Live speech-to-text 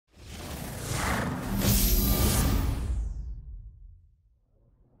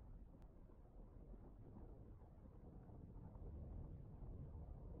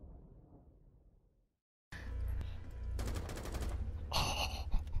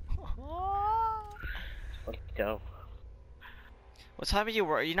Go. What time are you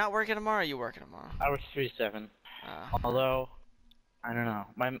work? Are you not working tomorrow? Or are you working tomorrow? I work 3 to 7. Although, I don't know.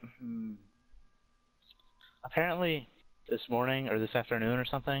 Apparently this morning or this afternoon or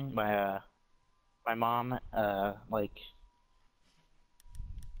something, my mom like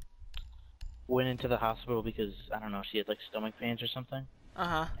went into the hospital because I don't know, she had like stomach pains or something.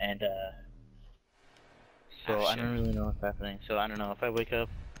 And so I don't really know what's happening. So I don't know if I wake up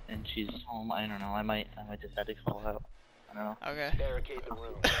and she's home. I don't know. I might decide to call out. I don't know. Okay. Barricade the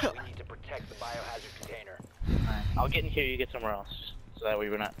room. We need to protect the biohazard container. Alright, I'll get in here. You get somewhere else, so that way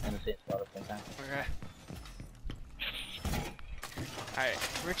we're not in the same spot at the same time. Okay. Alright,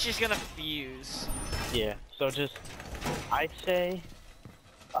 Richie's gonna fuse. Yeah. So just, I'd say,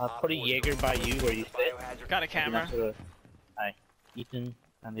 put a Jaeger by you where you sit. Got a camera. Hi, Ethan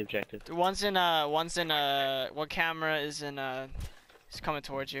on the objective. One's in what camera is in is coming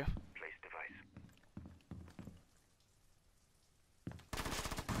towards you. Place device.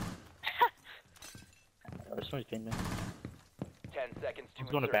 Somebody's pinged me. 10 seconds to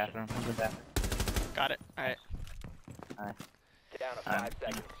One's going to the bathroom. One's in the bathroom. Got it. Alright. Alright. Down to 5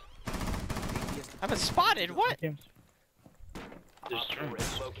 seconds. I've been spotted. What? There's Op 4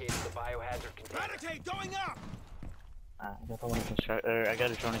 has located the biohazard container. Barricade going up! I got the one in I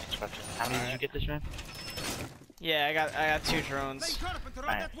got a drone in construction. How many did you get this round? Yeah, I got 2 drones.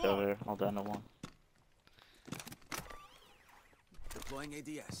 Alright, so they're all down to 1. Deploying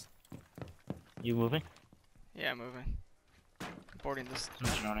ADS. You moving? Yeah, I'm moving. Boarding this.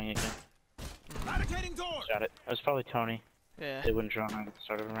 I'm droning again. Barricading door! Got it. It was probably Tony. Yeah. They wouldn't drone at the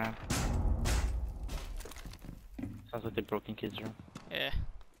start of the round. Sounds like they broke in kids' room. Yeah.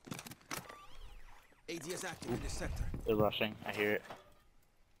 ADS active in this sector. They're rushing. I hear it.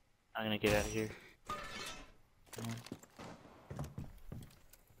 I'm gonna get out of here.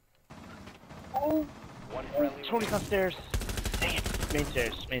 Oh! One friendly. Tony's upstairs! Dang it! Main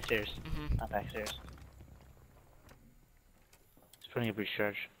stairs. Main stairs. Mhm. Not back stairs. He's putting a breach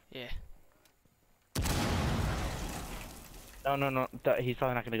charge. Yeah. No. He's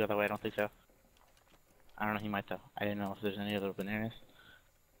probably not gonna go that way. I don't think so. I don't know. He might though. I didn't know if there's any other open areas.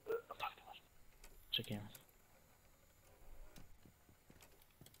 Check cameras.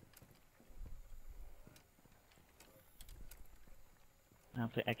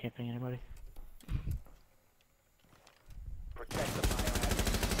 I can't ping anybody. Protect the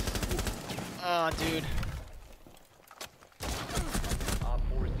biohazard. Oh, dude. Op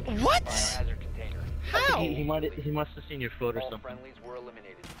 4 is securing What? the biohazard container. How? He must have seen your foot or All something. friendlies were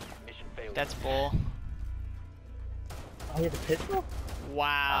eliminated. Mission failed. That's bull. Oh, he had a pistol?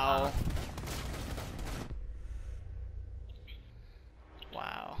 Wow.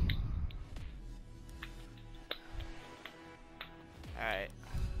 Wow. Alright.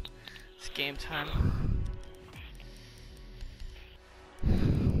 It's game time.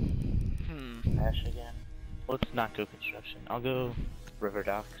 Ash again. Let's not go construction. I'll go river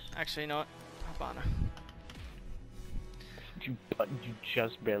docks. Actually, you know what? Habana. You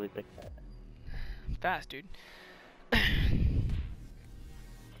just barely picked that. Fast, dude.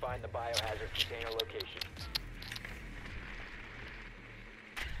 Find the biohazard container location.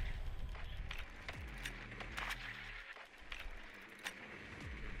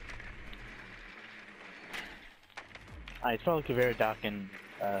 It's probably Kavera Doc and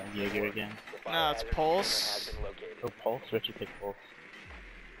Jaeger again. The No, it's biohazard Pulse. container has been located. Oh, Pulse? Richie picked Pulse.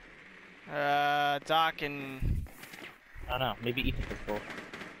 Doc and... Oh no, maybe Ethan picked Pulse.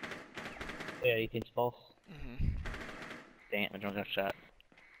 Yeah, Ethan's Pulse. Dang it, my drone got shot.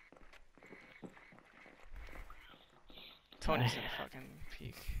 Tony's gonna fucking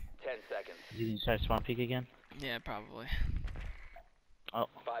peek. 10 seconds. Is he gonna try to spawn peek again? Yeah, probably. Oh,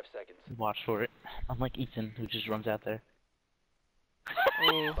 5 seconds. watch for it. Unlike Ethan, who just runs out there.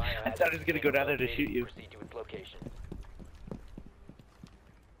 Ooh. I thought he was gonna go down there to shoot you. Proceed to its location.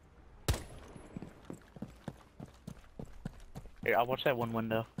 Here, I'll watch that one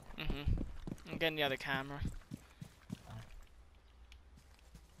window. I'm getting the other camera.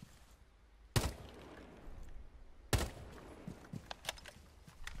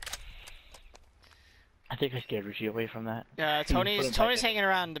 I think I scared Richie away from that. Yeah, Put him back Tony's in. hanging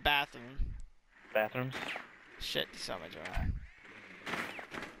around in the bathroom. Bathrooms? Shit, he saw my drone.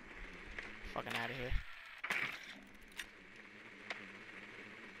 Fucking out of here.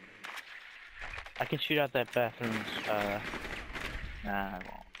 I can shoot out that bathroom's, nah, I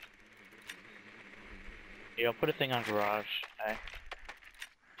won't. Here, I'll put a thing on garage. Okay.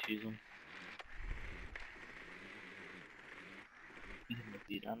 Choose them. You can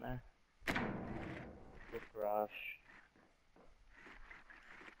be down there. Put garage.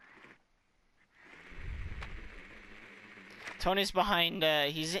 Tony's behind.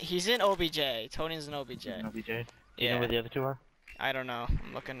 He's in OBJ. Tony's in OBJ. No BJ. Do you Yeah. know where the other two are? I don't know.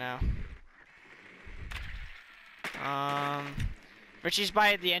 I'm looking now. Richie's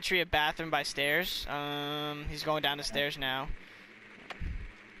by the entry of bathroom by stairs. He's going down the stairs now.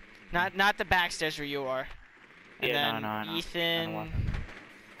 Not the back stairs where you are. And Yeah, then no, I know. Ethan.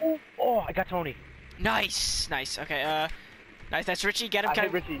 Oh, I got Tony. Nice. Okay. Nice. That's Richie. Get him. I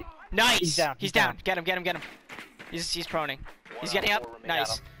hit Richie. Nice. He's down. He's down. Get him. He's proning. He's getting up.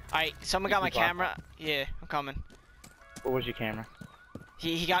 Nice. Alright, someone got my camera. Yeah, I'm coming. Where was your camera?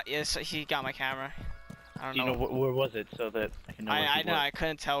 He got my camera. I don't Do you know where was it so that I can know where I know. I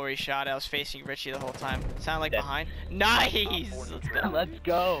couldn't tell where he shot. I was facing Richie the whole time. Sounded like Yeah. behind. Nice. Let's go. Let's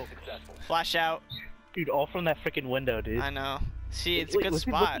go. Flash out. Dude, all from that freaking window, dude. I know. See, it's Wait, a good was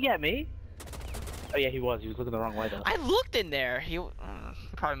spot. he looking at me? Oh yeah, he was. He was looking the wrong way though. I looked in there. He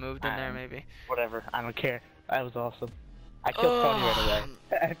probably moved in there, maybe. Whatever. I don't care. That was awesome. I killed Tony right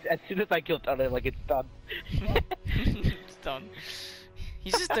away. As soon as I killed Tony, like it's done. It's done.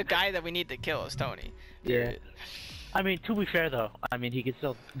 He's just the guy that we need to kill. Is Tony. Yeah. I mean, to be fair though, I mean he could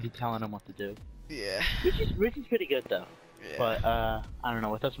still be telling him what to do. Yeah. Richie's pretty good though. Yeah. But I don't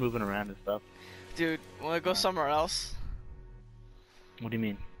know, with us moving around and stuff. Dude, wanna go somewhere else? What do you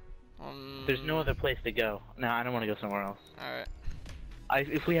mean? There's no other place to go. No, I don't want to go somewhere else. Alright.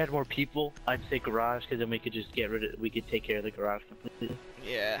 If we had more people, I'd say garage, because then we could just we could take care of the garage completely.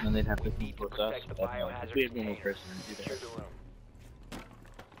 Yeah. And then they'd have to compete with us. Protect the But no, if we had one more biohazard person to do Secure that.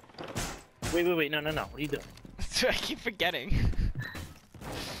 the room. Wait, no. What are you doing? I keep forgetting.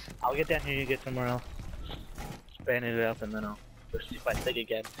 I'll get down here, you get somewhere else. Span it up, and then I'll see if I dig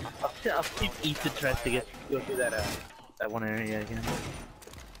again. I'll see if Ethan tries to go through that one area again.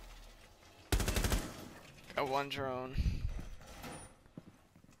 Got one drone.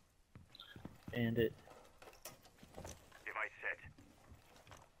 And it. Device set.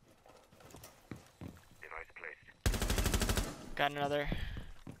 Device placed. Got another.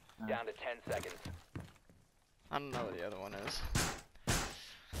 Down to 10 seconds. I don't know what the other one is.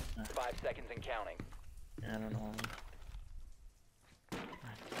 5 seconds and counting. I don't know.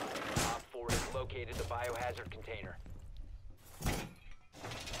 Op 4 has located the biohazard container.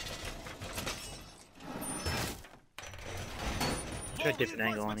 Try a different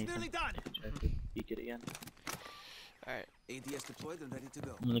angle on Reinforcements Ethan. nearly done. Try to peek it again. Alright. ADS deployed and ready to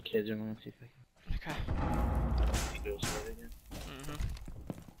go. I'm in the kids room. Let's see if I Okay. can. He goes for it again.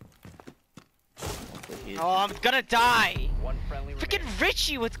 But he's- Oh, I'm gonna die! One friendly remaining. Freaking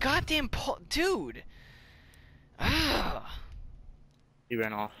Richie with goddamn dude! Ah, He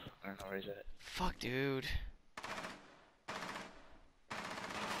ran off. I don't know where he's at. fuck, dude.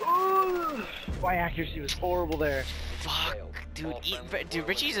 My accuracy was horrible there. Fuck, dude,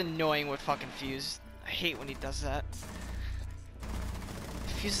 Richie's annoying with fucking fuse. I hate when he does that.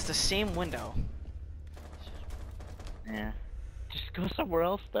 Fuse is the same window. Yeah. Just go somewhere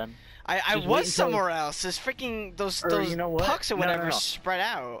else then. I Just wait was until- somewhere else. There's freaking those you know what? pucks or No, no, whatever no. spread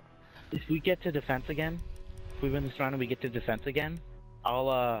out. If we get to defense again, if we win this round and we get to defense again,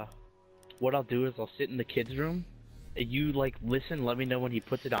 what I'll do is I'll sit in the kids' room. You like listen, let me know when he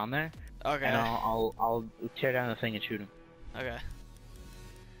puts it on there, Okay. and I'll tear down the thing and shoot him. Okay.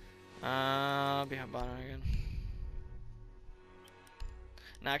 Behind bottom again.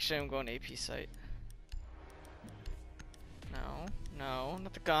 No, actually, I'm going AP site. No,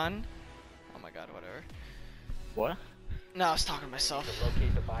 not the gun. Oh my god, whatever. What? No, I was talking to myself. To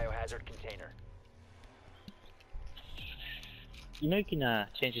locate the biohazard container. You know you can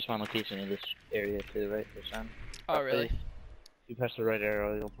change your spawn location in this area to the right this time. Oh, really? If you press the right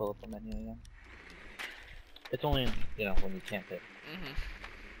arrow, you'll pull up the menu again. It's only when you can't hit.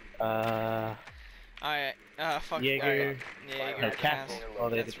 Alright, fuck. Jaeger. Alright. Jaeger. No, Cas- castle. Oh,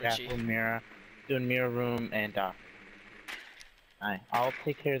 there's a That's Richie. castle, mirror. Doing mirror room and dock. Alright, I'll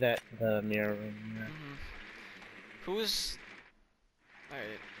take care of the mirror room. Yeah. Who's... Alright,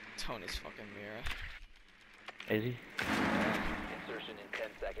 Tony's fucking mirror. Is he? Insertion in 10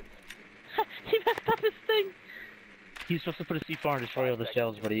 seconds. He messed up his thing! He was supposed to put a C4 and destroy all the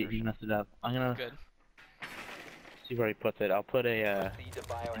shells, but he messed it up. I'm gonna Good. see where he puts it. I'll put a, Proceed to an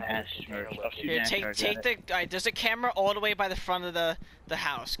biohazard ash container charge. I'll located. shoot Here, an ash take charge take at the... it. Alright, there's a camera all the way by the front of the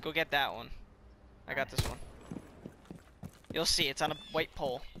house. Go get that one. I got this one. You'll see, it's on a white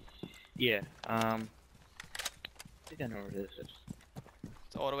pole. Yeah, I think I know where it is.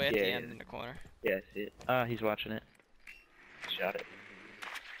 It's all the way at Yeah, the yeah. end in the corner. Yeah, I see it. He's watching it. Shot it.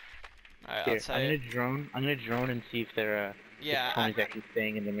 Alright, Here, I'll tell I'm you. gonna drone and see if they're Yeah, if Tony's actually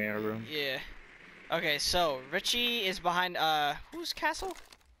staying in the mirror room. yeah. Okay, so Richie is behind whose castle?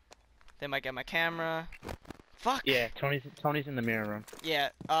 They might get my camera. Fuck. Yeah, Tony's in the mirror room. Yeah.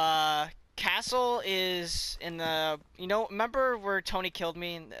 Castle is in the. You know, remember where Tony killed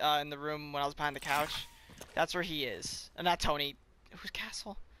me in the room when I was behind the couch? That's where he is. Not Tony. Who's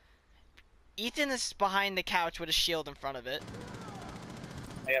Castle? Ethan is behind the couch with a shield in front of it.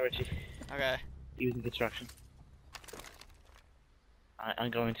 I got Richie. Okay. Using construction.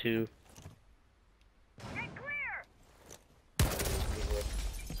 I'm going to. Get clear.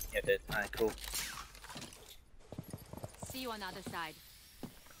 Yeah, did. Alright, cool. See you on the other side.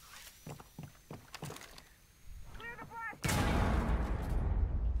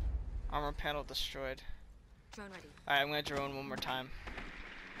 Armor panel destroyed. Drone ready. Alright, I'm gonna drone one more time.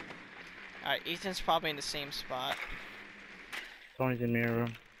 Alright, Ethan's probably in the same spot. Tony's in mirror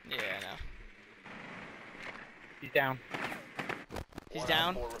room. Yeah, I know. He's down. He's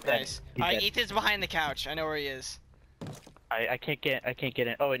down? Dead. Nice. He's Alright, dead. Ethan's behind the couch. I know where he is. I can't get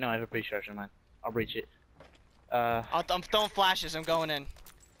in. Oh wait, no, I have a pre-charge in mine. I'll breach it. I'm throwing flashes. I'm going in.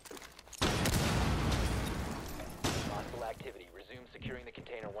 Hostile activity. Resume securing the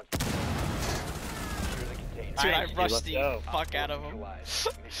container once. Secure the container. Dude, I Dude, rushed let's the go. fuck out of him. Neutralized.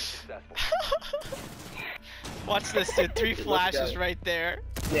 Mission successful. Watch this, dude. 3 Let's flashes go. right there.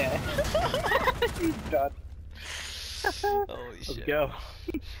 Yeah. He's done. Holy Let's shit. go.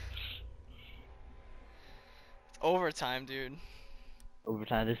 Overtime, dude.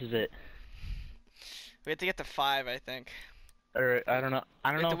 Overtime. This is it. We have to get to 5, I think. Or I don't know. I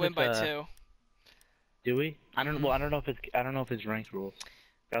don't We know have if to win it's, by 2. Do we? I don't. Well, I don't know if it's ranked rules.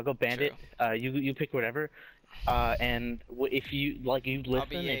 I'll go bandit. You pick whatever. And if you like, you listen.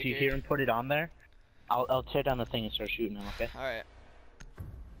 be If you Jaeger. hear him put it on there, I'll tear down the thing and start shooting him. Okay. Alright.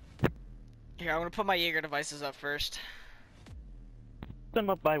 Here, I'm gonna put my Jaeger devices up first. Put them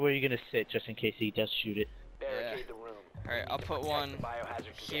up by where you're gonna sit, just in case he does shoot it. Barricade the room. Alright, I'll put Protect one the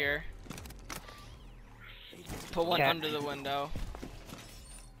biohazard container. here. Put one Cat. under the window.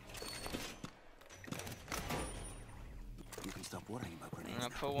 You can stop worrying about I'm grenades.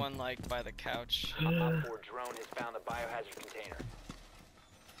 gonna put one like by the couch. Op 4 drone has found the biohazard container.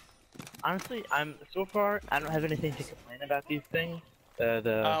 Honestly, so far I don't have anything to complain about these things.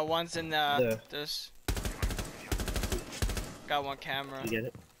 One's in this. Got one camera. You get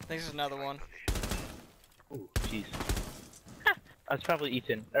it? I think there's another one. Oh, jeez. That's probably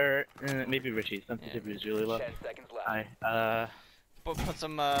Ethan, or maybe Richie. Sensitivity is really low. 10 seconds left. Hi. Put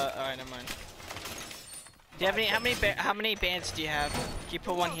some. Alright, never mind. Do you have any? How many bands do you have? Can you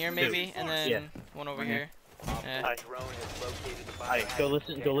put one here maybe, and then Yeah. one over One here? Op Yeah. 4 drone has located the Alright, biohazard go listen.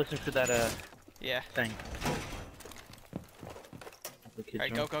 container. Go listen for that Yeah. thing. The kids'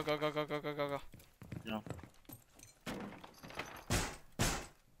 Alright, room. go. No.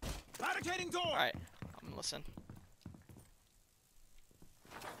 Barricading door! Alright, I'm listening.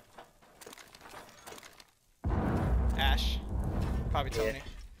 Ash. Probably Yeah. Tony.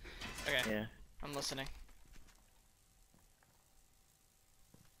 Okay, Yeah. I'm listening.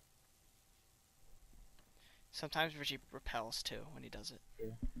 Sometimes Richie repels too when he does it.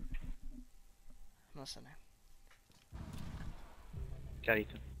 Yeah. I'm listening. Got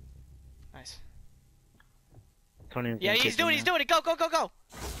Ethan. Nice. Tony. Yeah, he's doing it. Go.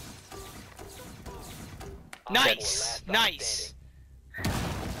 Nice. Nice.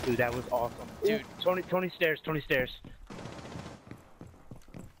 Dude, that was awesome. Dude. Ooh, Tony stairs.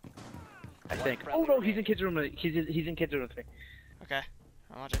 I think. Oh no, he's in kids' room. He's in kids' room with me. Okay,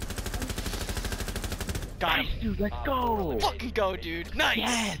 I'm watching. Got him. Nice, dude. Let's go. Fucking go, dude. Nice.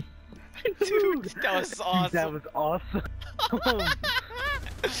 Yes. Dude, that was awesome. That was awesome.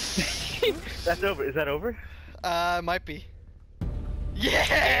 That's over. Is that over? Might be.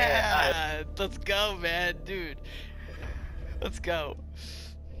 Yeah! Let's go, man, dude. Let's go.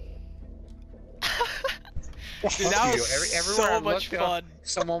 Dude, that was Everywhere I so much looked up, fun.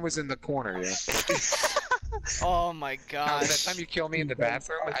 someone was in the corner, yeah. Oh my By gosh. the time you killed me in the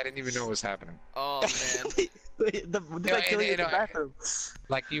bathroom, I didn't even know what was happening. Oh man. Did I kill you in the bathroom?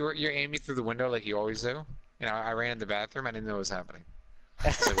 Like you're aiming through the window like you always do. You know, I ran in the bathroom, I didn't know what was happening. I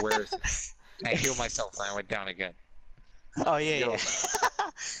was like, where is it? And I healed myself and I went down again. Oh yeah.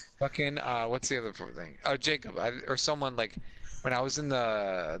 Fucking what's the other thing? Oh, Jacob, or someone like when I was in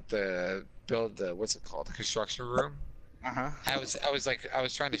the what's it called? The construction room. I was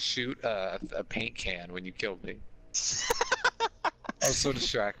trying to shoot a paint can when you killed me. I was so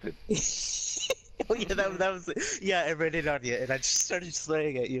distracted. Oh yeah, that was yeah. I ran it on you, and I just started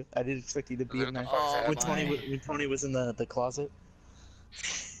swearing at you. I didn't expect you to be in there. Oh When my. Tony was in the closet.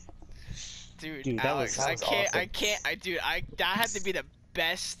 Dude, Dude, that Alex, was I awesome. can't, that had to be the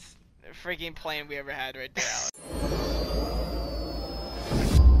best freaking plan we ever had right there, Alex.